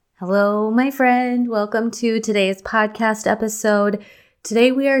Hello, my friend. Welcome to today's podcast episode.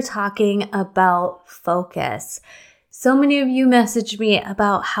 Today we are talking about focus. So many of you messaged me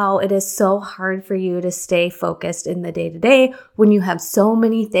about how it is so hard for you to stay focused in the day-to-day when you have so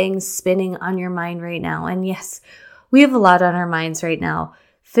many things spinning on your mind right now. And yes, we have a lot on our minds right now.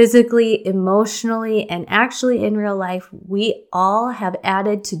 Physically, emotionally, and actually in real life, we all have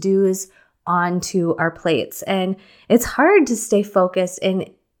added to-dos onto our plates. And it's hard to stay focused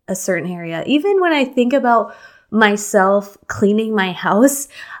in a certain area. Even when I think about myself cleaning my house,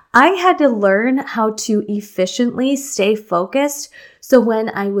 I had to learn how to efficiently stay focused. So when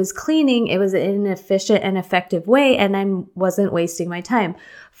I was cleaning, it was in an efficient and effective way, and I wasn't wasting my time.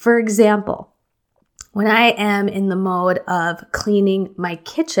 For example, when I am in the mode of cleaning my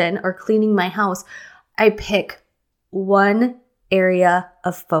kitchen or cleaning my house, I pick one area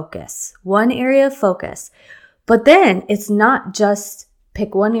of focus. But then it's not just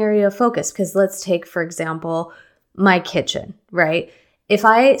pick one area of focus, because let's take, for example, my kitchen, right? If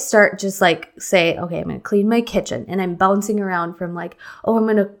I start just say, okay, I'm going to clean my kitchen, and I'm bouncing around from I'm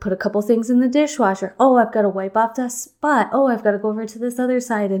going to put a couple things in the dishwasher. Oh, I've got to wipe off that spot. Oh, I've got to go over to this other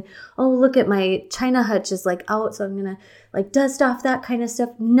side. And oh, look at my china hutch is out. So I'm going to dust off that kind of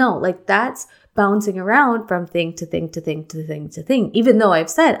stuff. No, that's bouncing around from thing to thing to thing to thing to thing. Even though I've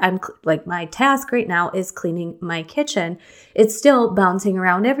said I'm my task right now is cleaning my kitchen, it's still bouncing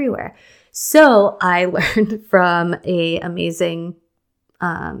around everywhere. So I learned from a amazing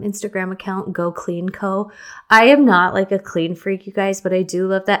Instagram account, Go Clean Co. I am not a clean freak, you guys, but I do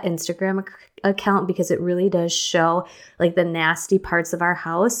love that Instagram account because it really does show the nasty parts of our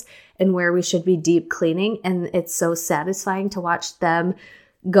house and where we should be deep cleaning. And it's so satisfying to watch them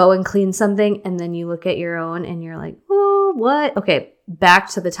go and clean something, and then you look at your own and you're like, oh, what? Okay, back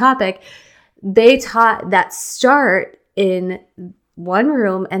to the topic. They taught that start in one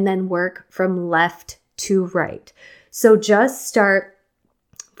room and then work from left to right. So just start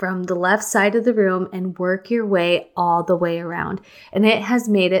from the left side of the room and work your way all the way around. And it has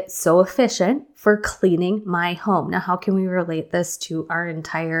made it so efficient for cleaning my home. Now, how can we relate this to our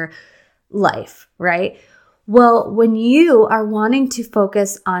entire life, right? Well, when you are wanting to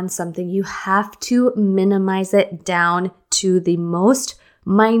focus on something, you have to minimize it down to the most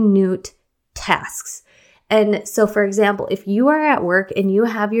minute tasks. And so, for example, if you are at work and you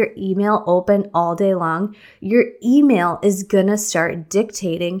have your email open all day long, your email is going to start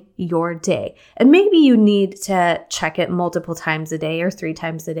dictating your day. And maybe you need to check it multiple times a day or 3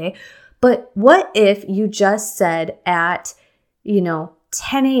 times a day. But what if you just said at,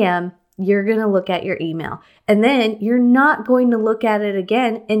 10 a.m., you're going to look at your email, and then you're not going to look at it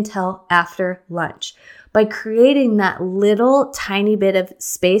again until after lunch. By creating that little tiny bit of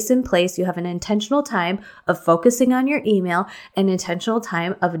space in place, you have an intentional time of focusing on your email, an intentional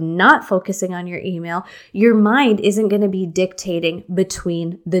time of not focusing on your email. Your mind isn't going to be dictating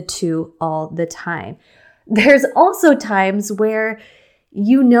between the two all the time. There's also times where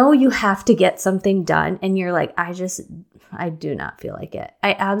you have to get something done and you're like, I do not feel like it.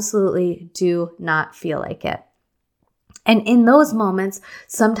 I absolutely do not feel like it. And in those moments,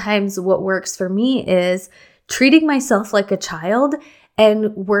 sometimes what works for me is treating myself like a child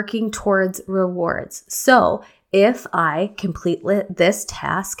and working towards rewards. So if I complete this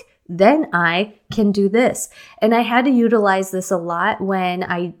task, then I can do this. And I had to utilize this a lot when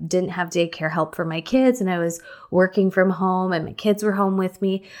I didn't have daycare help for my kids and I was working from home and my kids were home with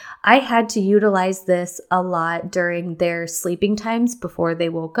me. I had to utilize this a lot during their sleeping times before they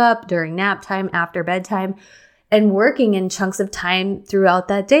woke up, during nap time, after bedtime, and working in chunks of time throughout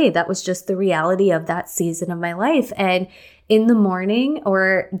that day. That was just the reality of that season of my life. And in the morning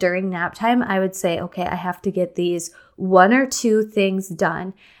or during nap time, I would say, okay, I have to get these 1 or 2 things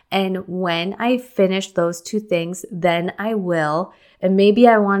done. And when I finish those 2 things, then I will. And maybe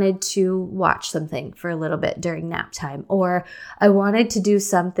I wanted to watch something for a little bit during nap time, or I wanted to do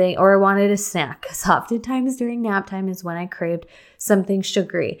something, or I wanted a snack, because oftentimes during nap time is when I craved something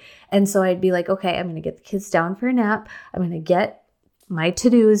sugary. And so I'd be like, okay, I'm going to get the kids down for a nap. I'm going to get my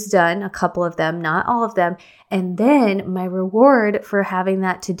to-dos done, a couple of them, not all of them. And then my reward for having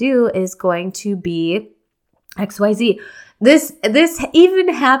that to-do is going to be XYZ. This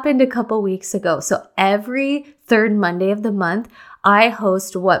even happened a couple weeks ago. So every 3rd Monday of the month, I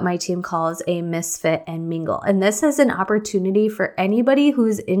host what my team calls a Misfit and Mingle. And this is an opportunity for anybody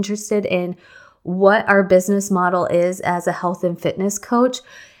who's interested in what our business model is as a health and fitness coach.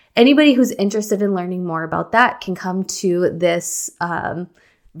 Anybody who's interested in learning more about that can come to this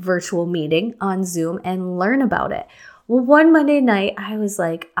virtual meeting on Zoom and learn about it. Well, one Monday night, I was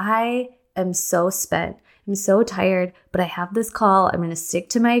like, I am so spent. I'm so tired, but I have this call. I'm going to stick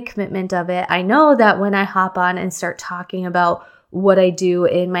to my commitment of it. I know that when I hop on and start talking about what I do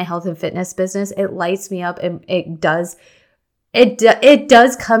in my health and fitness business, it lights me up, and it does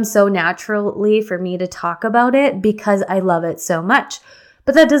come so naturally for me to talk about it because I love it so much.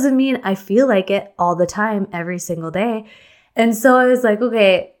 But that doesn't mean I feel like it all the time, every single day. And so I was like,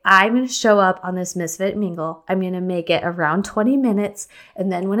 okay, I'm going to show up on this Misfit Mingle. I'm going to make it around 20 minutes. And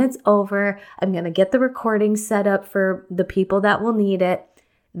then when it's over, I'm going to get the recording set up for the people that will need it.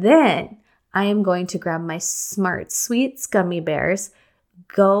 Then I am going to grab my Smart Sweets gummy bears,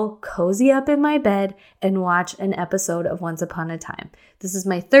 go cozy up in my bed, and watch an episode of Once Upon a Time. This is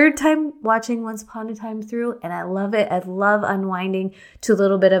my third time watching Once Upon a Time through, and I love it. I love unwinding to a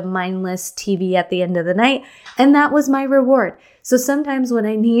little bit of mindless TV at the end of the night, and that was my reward. So sometimes when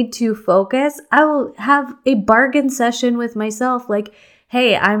I need to focus, I will have a bargain session with myself, like,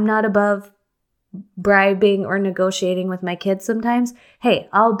 hey, I'm not above bribing or negotiating with my kids sometimes. Hey,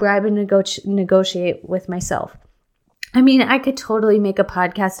 I'll bribe and negotiate with myself. I mean, I could totally make a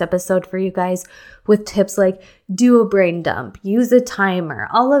podcast episode for you guys with tips like do a brain dump, use a timer.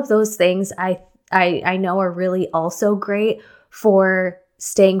 All of those things I know are really also great for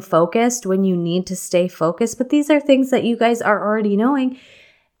staying focused when you need to stay focused. But these are things that you guys are already knowing,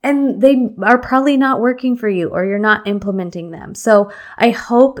 and they are probably not working for you, or you're not implementing them. So I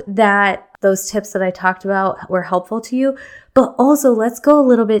hope that those tips that I talked about were helpful to you. But also, let's go a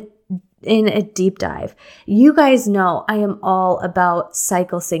little bit in a deep dive. You guys know I am all about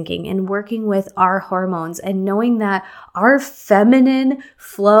cycle syncing and working with our hormones, and knowing that our feminine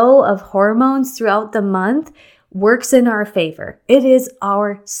flow of hormones throughout the month works in our favor. It is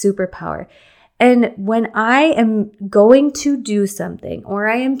our superpower. And when I am going to do something, or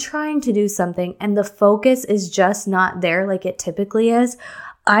I am trying to do something, and the focus is just not there like it typically is,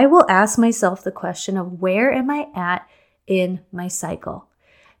 I will ask myself the question of, where am I at in my cycle?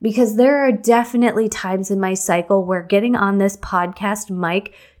 Because there are definitely times in my cycle where getting on this podcast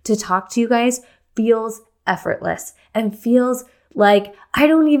mic to talk to you guys feels effortless and feels like I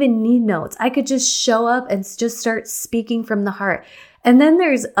don't even need notes. I could just show up and just start speaking from the heart. And then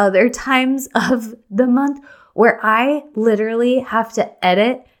there's other times of the month where I literally have to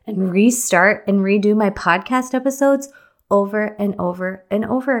edit and restart and redo my podcast episodes over and over and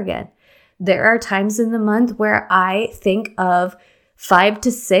over again. There are times in the month where I think of 5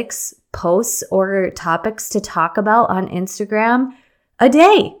 to 6 posts or topics to talk about on Instagram a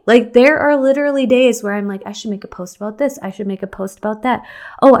day. Like, there are literally days where I'm like, I should make a post about this. I should make a post about that.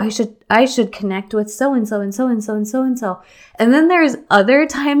 Oh, I should connect with so-and-so and so-and-so and so-and-so. And then there's other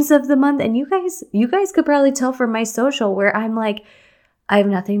times of the month, and you guys could probably tell from my social, where I'm like, I have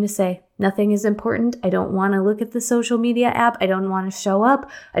nothing to say. Nothing is important. I don't want to look at the social media app. I don't want to show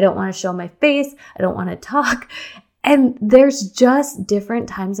up. I don't want to show my face. I don't want to talk. And there's just different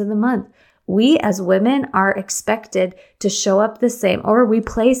times of the month. We as women are expected to show up the same, or we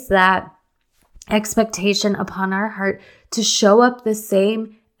place that expectation upon our heart to show up the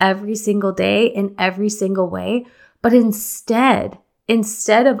same every single day in every single way. But instead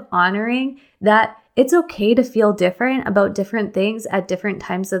of honoring that it's okay to feel different about different things at different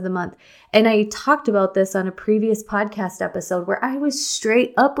times of the month. And I talked about this on a previous podcast episode where I was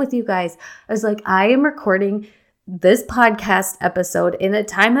straight up with you guys. I was like, I am recording this podcast episode in a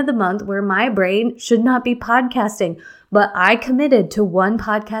time of the month where my brain should not be podcasting, but I committed to one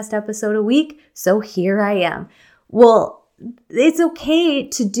podcast episode a week, so here I am. Well, it's okay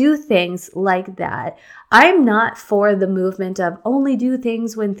to do things like that. I'm not for the movement of only do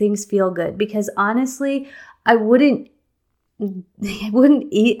things when things feel good, because honestly, I wouldn't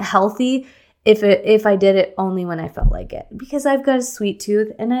eat healthy if I did it only when I felt like it, because I've got a sweet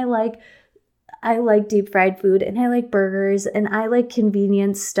tooth and I like deep fried food, and I like burgers, and I like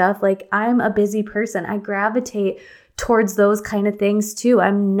convenience stuff. Like, I'm a busy person. I gravitate towards those kind of things too.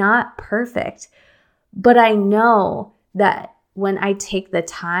 I'm not perfect, but I know that when I take the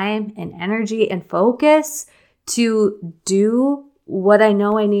time and energy and focus to do what I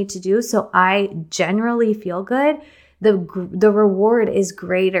know I need to do, so I generally feel good, the reward is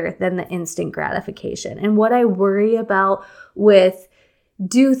greater than the instant gratification. And what I worry about with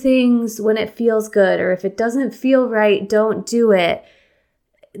do things when it feels good, or if it doesn't feel right, don't do it,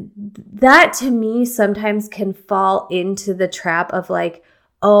 that to me sometimes can fall into the trap of like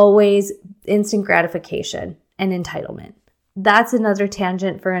always instant gratification and entitlement. That's another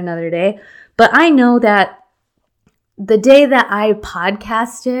tangent for another day. But I know that the day that I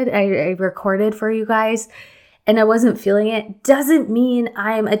podcasted, I recorded for you guys, and I wasn't feeling it, doesn't mean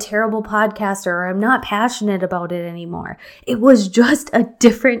I'm a terrible podcaster or I'm not passionate about it anymore. It was just a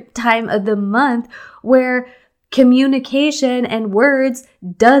different time of the month where communication and words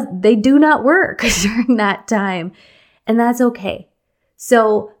do not work during that time. And that's okay.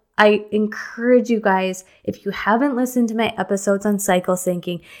 So I encourage you guys, if you haven't listened to my episodes on cycle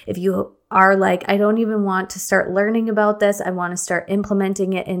syncing, if you are like, I don't even want to start learning about this, I want to start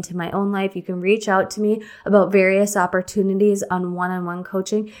implementing it into my own life, you can reach out to me about various opportunities on one-on-one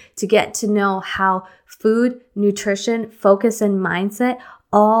coaching to get to know how food, nutrition, focus, and mindset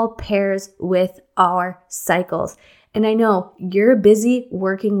all pairs with our cycles. And I know you're a busy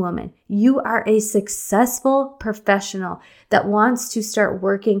working woman. You are a successful professional that wants to start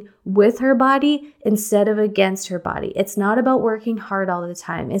working with her body instead of against her body. It's not about working hard all the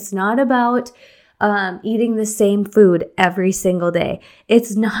time. It's not about eating the same food every single day.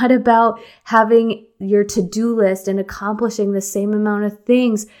 It's not about having your to-do list and accomplishing the same amount of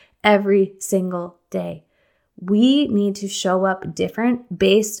things every single day. We need to show up different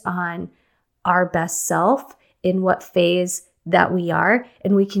based on our best self in what phase that we are,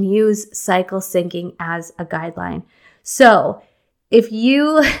 and we can use cycle syncing as a guideline. So if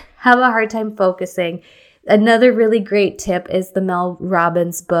you have a hard time focusing, another really great tip is the Mel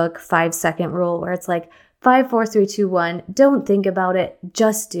Robbins book, 5-second rule, where it's like 5, 4, 3, 2, 1. Don't think about it,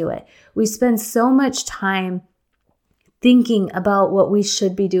 just do it. We spend so much time thinking about what we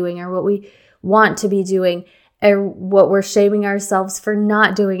should be doing or what we want to be doing, and what we're shaming ourselves for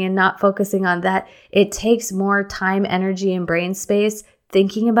not doing and not focusing on that. It takes more time, energy, and brain space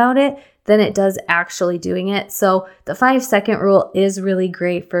thinking about it than it does actually doing it. So the 5-second rule is really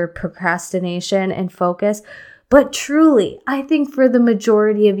great for procrastination and focus. But truly, I think for the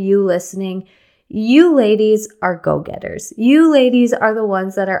majority of you listening, you ladies are go-getters. You ladies are the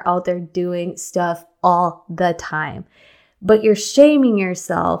ones that are out there doing stuff all the time. But you're shaming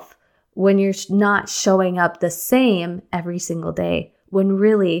yourself when you're not showing up the same every single day, when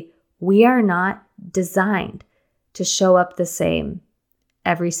really we are not designed to show up the same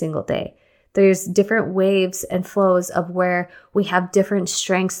every single day. There's different waves and flows of where we have different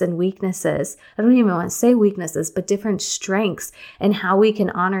strengths and weaknesses. I don't even want to say weaknesses, but different strengths, and how we can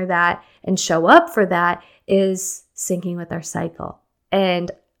honor that and show up for that is syncing with our cycle. And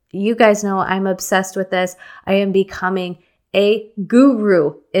you guys know I'm obsessed with this. I am becoming a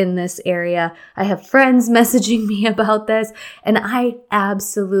guru in this area. I have friends messaging me about this, and I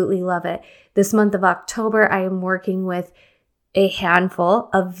absolutely love it. This month of October, I am working with a handful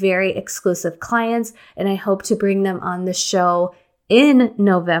of very exclusive clients, and I hope to bring them on the show in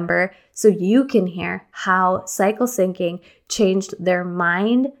November so you can hear how cycle syncing changed their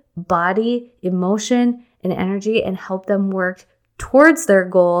mind, body, emotion, and energy, and help them work towards their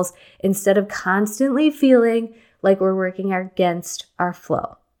goals instead of constantly feeling like we're working against our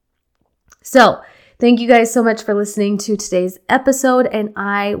flow. So thank you guys so much for listening to today's episode, and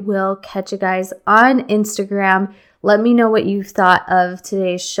I will catch you guys on Instagram. Let me know what you thought of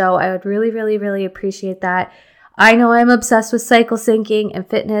today's show. I would really, really, really appreciate that. I know I'm obsessed with cycle syncing and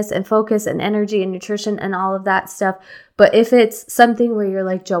fitness and focus and energy and nutrition and all of that stuff. But if it's something where you're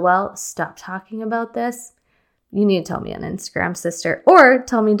like, Joelle, stop talking about this, you need to tell me on Instagram, sister, or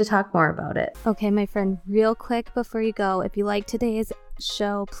tell me to talk more about it. Okay, my friend, real quick before you go, if you like today's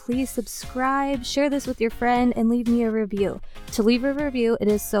show, please subscribe, share this with your friend, and leave me a review. To leave a review, it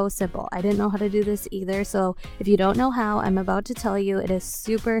is so simple. I didn't know how to do this either, so if you don't know how, I'm about to tell you. It is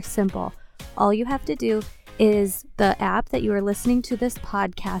super simple. All you have to do is the app that you are listening to this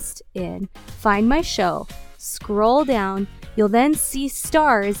podcast in. Find my show, scroll down, you'll then see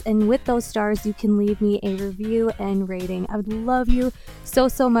stars, and with those stars, you can leave me a review and rating. I would love you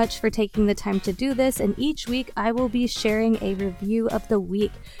so much for taking the time to do this, and each week I will be sharing a review of the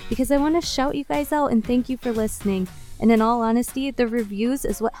week because I want to shout you guys out and thank you for listening. And in all honesty, the reviews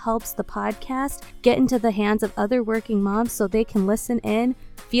is what helps the podcast get into the hands of other working moms so they can listen in,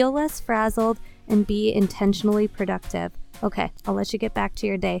 feel less frazzled, and be intentionally productive. Okay, I'll let you get back to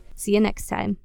your day. See you next time.